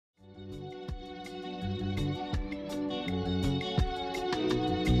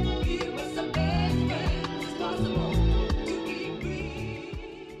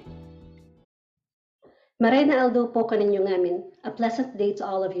Maray na aldaw po kaninyo ngamin. A pleasant day to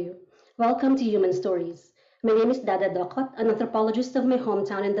all of you. Welcome to Human Stories. My name is Dada Docot, an anthropologist of my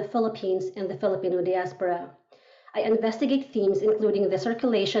hometown in the Philippines and the Filipino diaspora. I investigate themes including the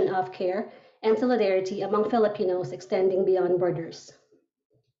circulation of care and solidarity among Filipinos extending beyond borders.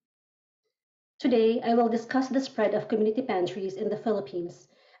 Today, I will discuss the spread of community pantries in the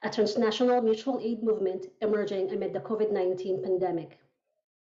Philippines, a transnational mutual aid movement emerging amid the COVID-19 pandemic.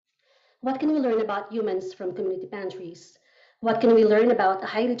 What can we learn about humans from community pantries? What can we learn about a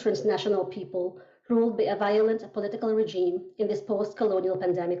highly transnational people ruled by a violent political regime in these post-colonial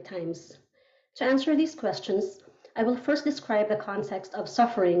pandemic times? To answer these questions, I will first describe the context of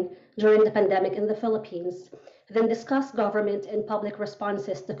suffering during the pandemic in the Philippines, then discuss government and public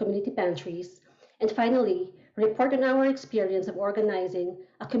responses to community pantries, and finally, report on our experience of organizing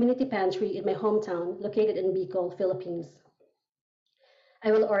a community pantry in my hometown located in Bicol, Philippines.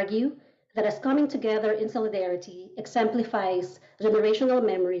 I will argue that as coming together in solidarity exemplifies generational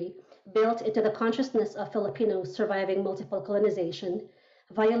memory built into the consciousness of Filipinos surviving multiple colonization,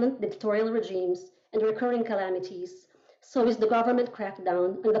 violent dictatorial regimes, and recurring calamities, so is the government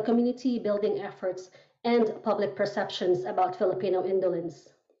crackdown on the community building efforts and public perceptions about Filipino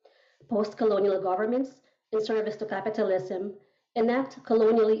indolence. Post-colonial governments, in service to capitalism, enact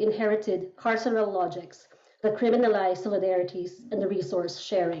colonially inherited carceral logics that criminalize solidarities and resource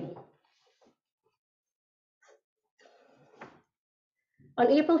sharing. On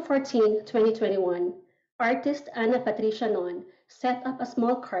April 14, 2021, artist Ana Patricia Non set up a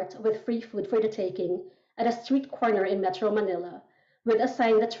small cart with free food for the taking at a street corner in Metro Manila with a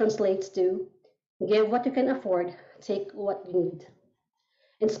sign that translates to "Give what you can afford, take what you need."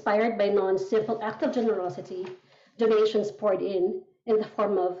 Inspired by Non's simple act of generosity, donations poured in the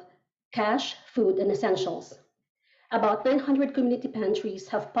form of cash, food, and essentials. About 900 community pantries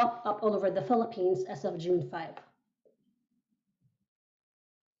have popped up all over the Philippines as of June 5.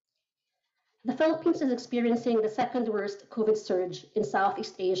 The Philippines is experiencing the second worst COVID surge in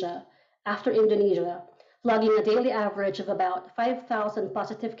Southeast Asia after Indonesia, logging a daily average of about 5,000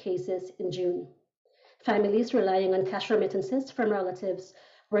 positive cases in June. Families relying on cash remittances from relatives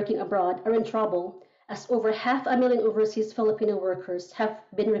working abroad are in trouble, as over 500,000 overseas Filipino workers have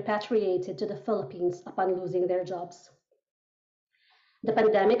been repatriated to the Philippines upon losing their jobs. The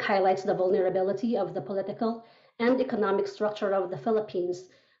pandemic highlights the vulnerability of the political and economic structure of the Philippines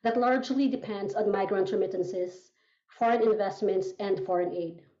that largely depends on migrant remittances, foreign investments, and foreign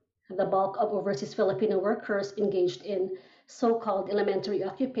aid. The bulk of overseas Filipino workers engaged in so-called elementary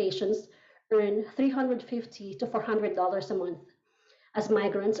occupations earn $350 to $400 a month. As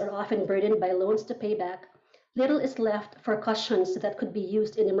migrants are often burdened by loans to pay back, little is left for cushions that could be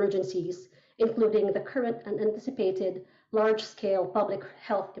used in emergencies, including the current and anticipated large-scale public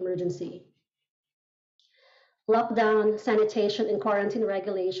health emergency. Lockdown, sanitation, and quarantine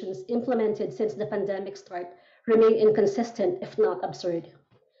regulations implemented since the pandemic start remain inconsistent, if not absurd.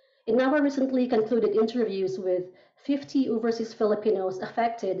 In our recently concluded interviews with 50 overseas Filipinos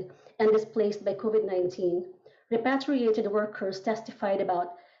affected and displaced by COVID-19, repatriated workers testified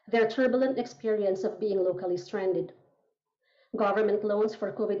about their turbulent experience of being locally stranded. Government loans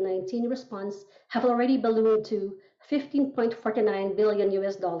for COVID-19 response have already ballooned to 15.49 billion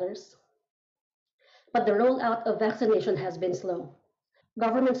US dollars, but the rollout of vaccination has been slow.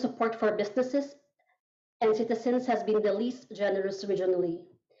 Government support for businesses and citizens has been the least generous regionally.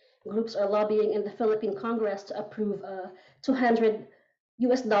 Groups are lobbying in the Philippine Congress to approve a 200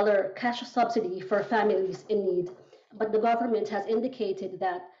 US dollar cash subsidy for families in need, but the government has indicated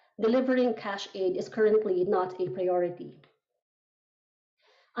that delivering cash aid is currently not a priority.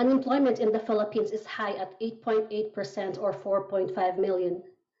 Unemployment in the Philippines is high at 8.8% or 4.5 million.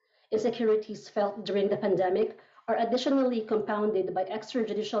 Insecurities felt during the pandemic are additionally compounded by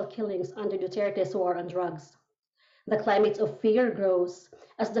extrajudicial killings under Duterte's war on drugs. The climate of fear grows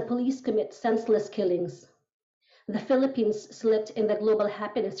as the police commit senseless killings. The Philippines slipped in the global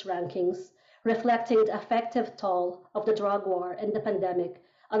happiness rankings, reflecting the effective toll of the drug war and the pandemic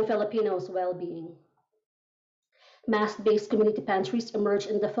on Filipinos' well-being. Mass-based community pantries emerged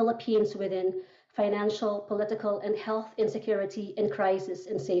in the Philippines within financial, political, and health insecurity and crisis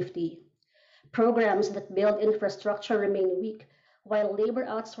and safety. Programs that build infrastructure remain weak, while labor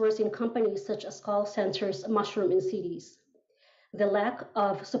outsourcing companies such as call centers mushroom in cities. The lack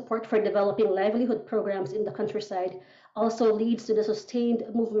of support for developing livelihood programs in the countryside also leads to the sustained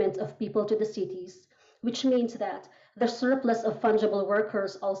movement of people to the cities, which means that the surplus of fungible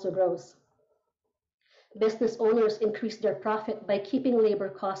workers also grows. Business owners increase their profit by keeping labor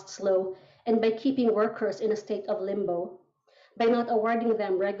costs low and by keeping workers in a state of limbo, by not awarding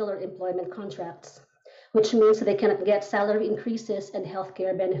them regular employment contracts. which means they cannot get salary increases and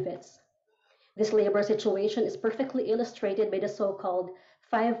healthcare benefits. This labor situation is perfectly illustrated by the so-called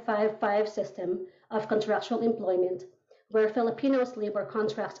 555 system of contractual employment, where Filipinos' labor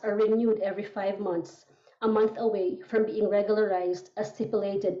contracts are renewed every 5 months, a month away from being regularized as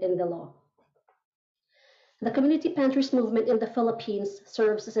stipulated in the law. The community pantries movement in the Philippines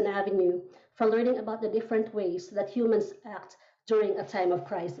serves as an avenue for learning about the different ways that humans act during a time of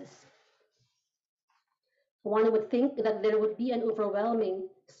crisis. One would think that there would be an overwhelming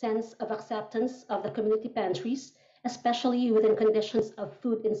sense of acceptance of the community pantries, especially within conditions of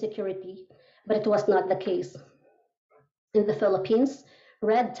food insecurity, but it was not the case. In the Philippines,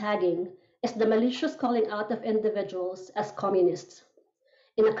 red tagging is the malicious calling out of individuals as communists.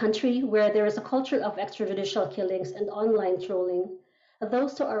 In a country where there is a culture of extrajudicial killings and online trolling,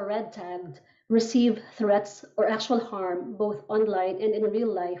 those who are red tagged receive threats or actual harm both online and in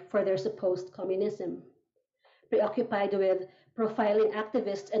real life for their supposed communism. Preoccupied with profiling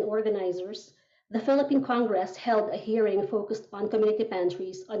activists and organizers, the Philippine Congress held a hearing focused on community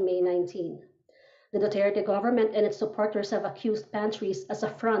pantries on May 19. The Duterte government and its supporters have accused pantries as a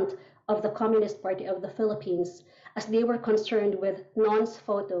front of the Communist Party of the Philippines, as they were concerned with Non's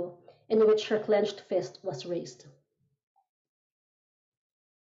photo in which her clenched fist was raised.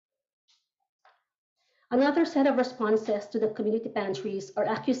 Another set of responses to the community pantries are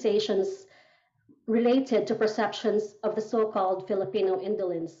accusations related to perceptions of the so-called Filipino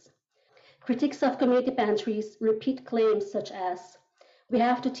indolence. Critics of community pantries repeat claims such as, "We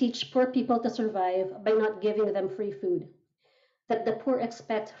have to teach poor people to survive by not giving them free food," that the poor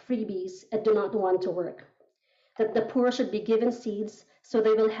expect freebies and do not want to work, that the poor should be given seeds so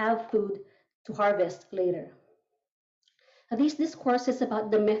they will have food to harvest later. These discourses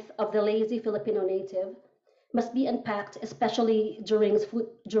about the myth of the lazy Filipino native must be unpacked, especially during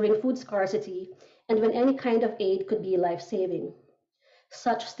food scarcity and when any kind of aid could be life-saving.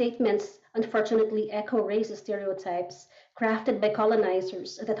 Such statements unfortunately echo racist stereotypes crafted by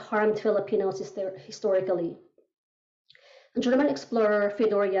colonizers that harmed Filipinos historically. German explorer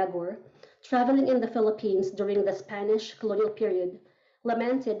Fyodor Yagor, traveling in the Philippines during the Spanish colonial period,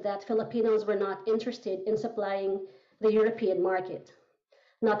 lamented that Filipinos were not interested in supplying the European market.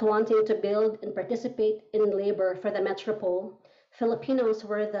 Not wanting to build and participate in labor for the metropole, Filipinos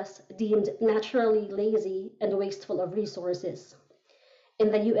were thus deemed naturally lazy and wasteful of resources.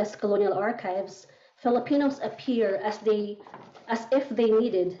 In the US colonial archives, Filipinos appear as if they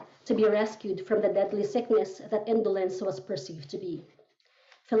needed to be rescued from the deadly sickness that indolence was perceived to be.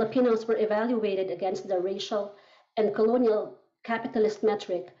 Filipinos were evaluated against the racial and colonial capitalist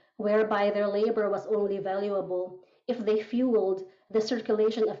metric whereby their labor was only valuable if they fueled the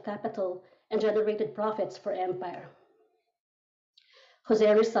circulation of capital and generated profits for empire.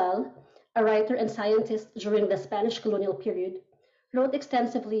 Jose Rizal, a writer and scientist during the Spanish colonial period, wrote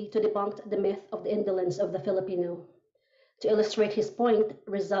extensively to debunk the myth of the indolence of the Filipino. To illustrate his point,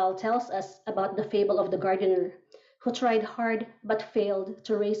 Rizal tells us about the fable of the gardener who tried hard but failed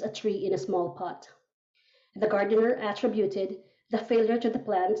to raise a tree in a small pot. The gardener attributed the failure to the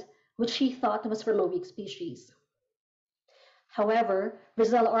plant, which he thought was from a weak species. However,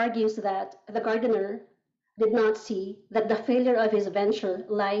 Rizal argues that the gardener did not see that the failure of his venture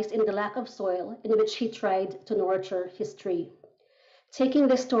lies in the lack of soil in which he tried to nurture his tree. Taking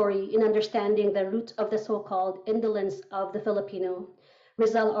this story in understanding the root of the so-called indolence of the Filipino,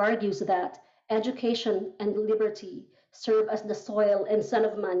 Rizal argues that education and liberty serve as the soil and sun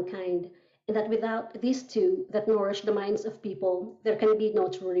of mankind, and that without these two that nourish the minds of people, there can be no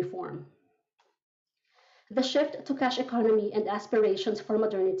true reform. The shift to cash economy and aspirations for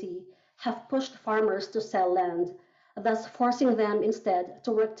modernity have pushed farmers to sell land, thus forcing them instead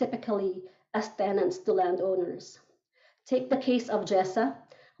to work typically as tenants to landowners. Take the case of Jessa,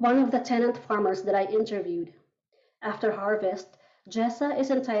 one of the tenant farmers that I interviewed. After harvest, Jessa is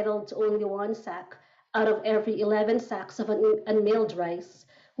entitled to only one sack out of every 11 sacks of unmilled rice,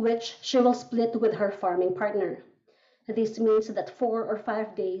 which she will split with her farming partner. This means that 4 or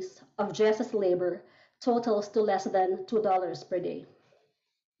 5 days of Jessa's labor totals to less than $2 per day.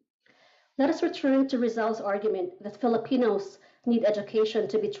 Let us return to Rizal's argument that Filipinos need education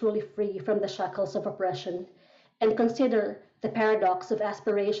to be truly free from the shackles of oppression, and consider the paradox of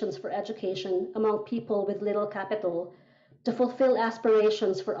aspirations for education among people with little capital to fulfill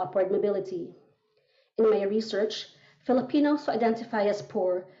aspirations for upward mobility. In my research, Filipinos who identify as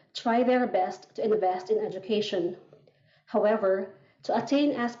poor try their best to invest in education. However, to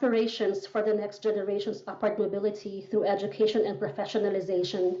attain aspirations for the next generation's upward mobility through education and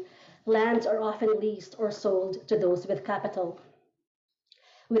professionalization, lands are often leased or sold to those with capital.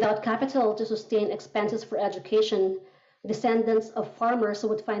 Without capital to sustain expenses for education, descendants of farmers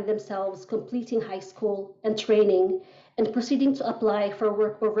would find themselves completing high school and training and proceeding to apply for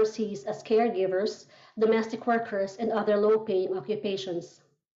work overseas as caregivers, domestic workers, and other low paying occupations.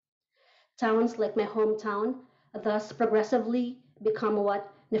 Towns like my hometown thus progressively become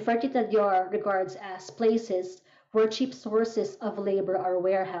what Nefertiti regards as places where cheap sources of labor are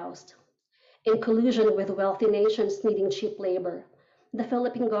warehoused. In collusion with wealthy nations needing cheap labor, the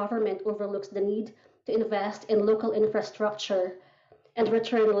Philippine government overlooks the need to invest in local infrastructure and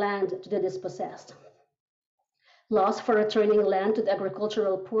return land to the dispossessed. Laws for returning land to the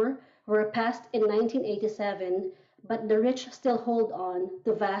agricultural poor were passed in 1987, but the rich still hold on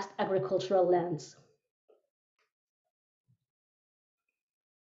to vast agricultural lands.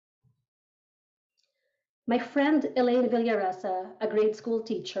 My friend Elaine Villarasa, a grade school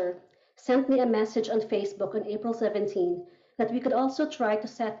teacher, sent me a message on Facebook on April 17 that we could also try to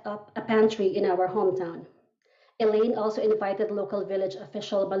set up a pantry in our hometown. Elaine also invited local village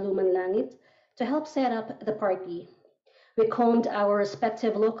official Baluman Langit to help set up the party. We combed our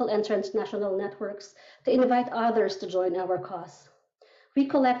respective local and transnational networks to invite others to join our cause. We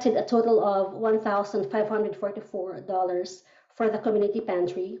collected a total of $1,544 for the community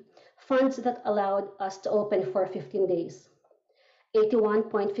pantry, funds that allowed us to open for 15 days.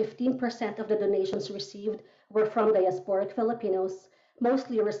 81.15% of the donations received were from diasporic Filipinos,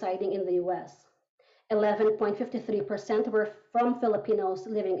 mostly residing in the US. 11.53% were from Filipinos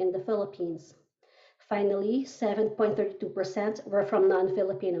living in the Philippines. Finally, 7.32% were from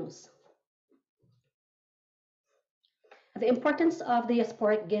non-Filipinos. The importance of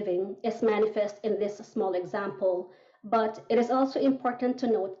diasporic giving is manifest in this small example, but it is also important to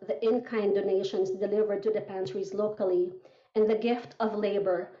note the in-kind donations delivered to the pantries locally and the gift of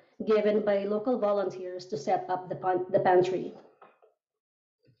labor given by local volunteers to set up the pantry.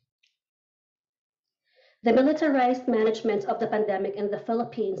 The militarized management of the pandemic in the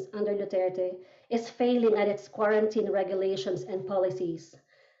Philippines under Duterte is failing at its quarantine regulations and policies.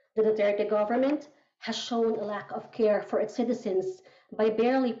 The Duterte government has shown a lack of care for its citizens by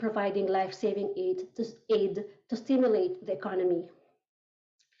barely providing life-saving aid to stimulate the economy.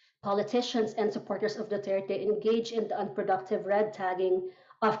 Politicians and supporters of Duterte engage in the unproductive red tagging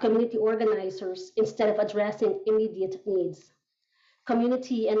of community organizers instead of addressing immediate needs.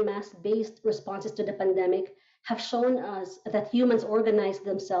 Community and mass-based responses to the pandemic have shown us that humans organize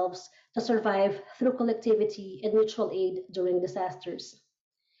themselves to survive through collectivity and mutual aid during disasters.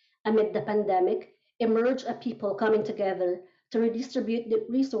 Amid the pandemic, emerge a people coming together to redistribute the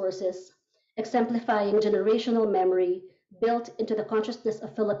resources, exemplifying generational memory built into the consciousness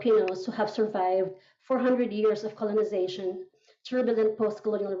of Filipinos who have survived 400 years of colonization, turbulent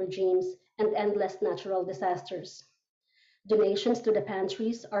post-colonial regimes, and endless natural disasters. Donations to the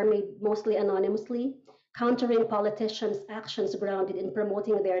pantries are made mostly anonymously, countering politicians' actions grounded in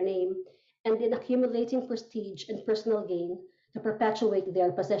promoting their name and in accumulating prestige and personal gain to perpetuate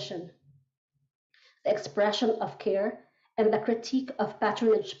their position. The expression of care and the critique of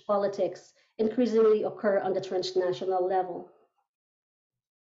patronage politics increasingly occur on the transnational level.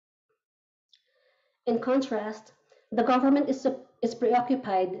 In contrast, the government is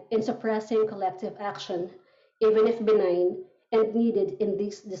preoccupied in suppressing collective action, even if benign and needed in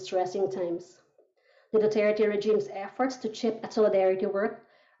these distressing times. The Duterte regime's efforts to chip at solidarity work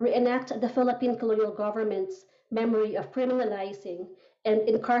reenact the Philippine colonial government's memory of criminalizing and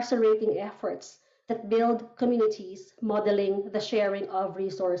incarcerating efforts that build communities, modeling the sharing of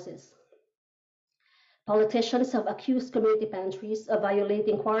resources. Politicians have accused community pantries of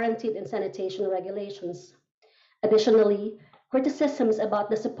violating quarantine and sanitation regulations. Additionally, criticisms about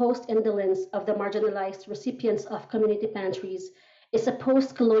the supposed indolence of the marginalized recipients of community pantries is a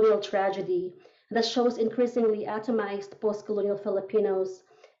post colonial tragedy that shows increasingly atomized post colonial Filipinos,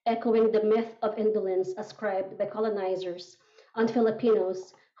 echoing the myth of indolence ascribed by colonizers on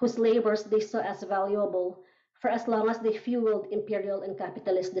Filipinos whose labors they saw as valuable for as long as they fueled imperial and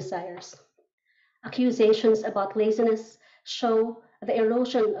capitalist desires. Accusations about laziness show the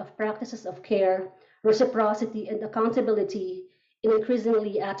erosion of practices of care, reciprocity, and accountability in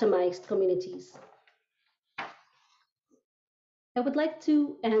increasingly atomized communities. I would like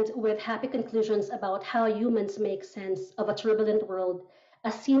to end with happy conclusions about how humans make sense of a turbulent world,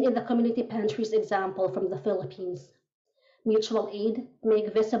 as seen in the community pantries example from the Philippines. Mutual aid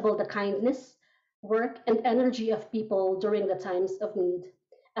make visible the kindness, work, and energy of people during the times of need.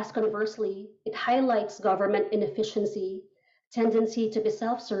 As conversely, it highlights government inefficiency, tendency to be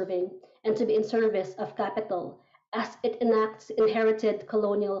self-serving, and to be in service of capital, as it enacts inherited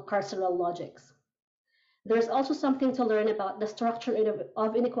colonial carceral logics. There's also something to learn about the structure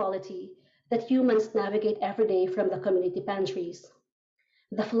of inequality that humans navigate every day from the community pantries.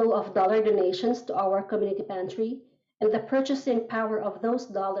 The flow of dollar donations to our community pantry and the purchasing power of those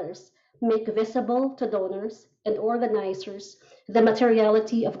dollars make visible to donors and organizers the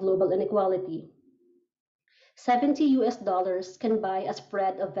materiality of global inequality. 70 US dollars can buy a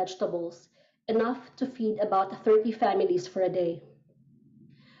spread of vegetables, enough to feed about 30 families for a day.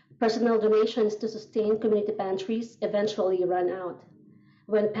 Personal donations to sustain community pantries eventually run out.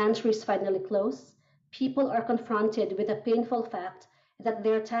 When pantries finally close, people are confronted with the painful fact that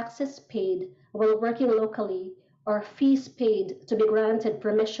their taxes paid while working locally or fees paid to be granted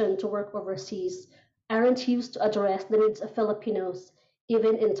permission to work overseas aren't used to address the needs of Filipinos,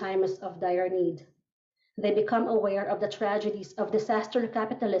 even in times of dire need. They become aware of the tragedies of disaster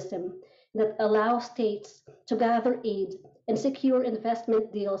capitalism that allow states to gather aid and secure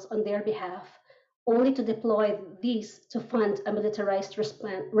investment deals on their behalf, only to deploy these to fund a militarized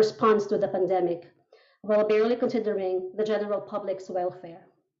response to the pandemic, while barely considering the general public's welfare.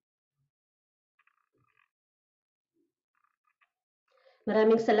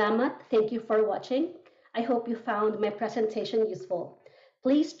 Maraming salamat. Thank you for watching. I hope you found my presentation useful.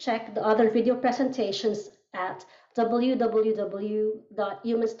 Please check the other video presentations at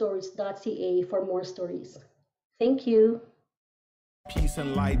www.humanstories.ca for more stories. Thank you. Peace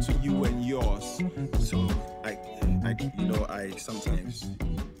and light to you and yours. So I sometimes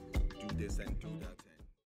do this and do that.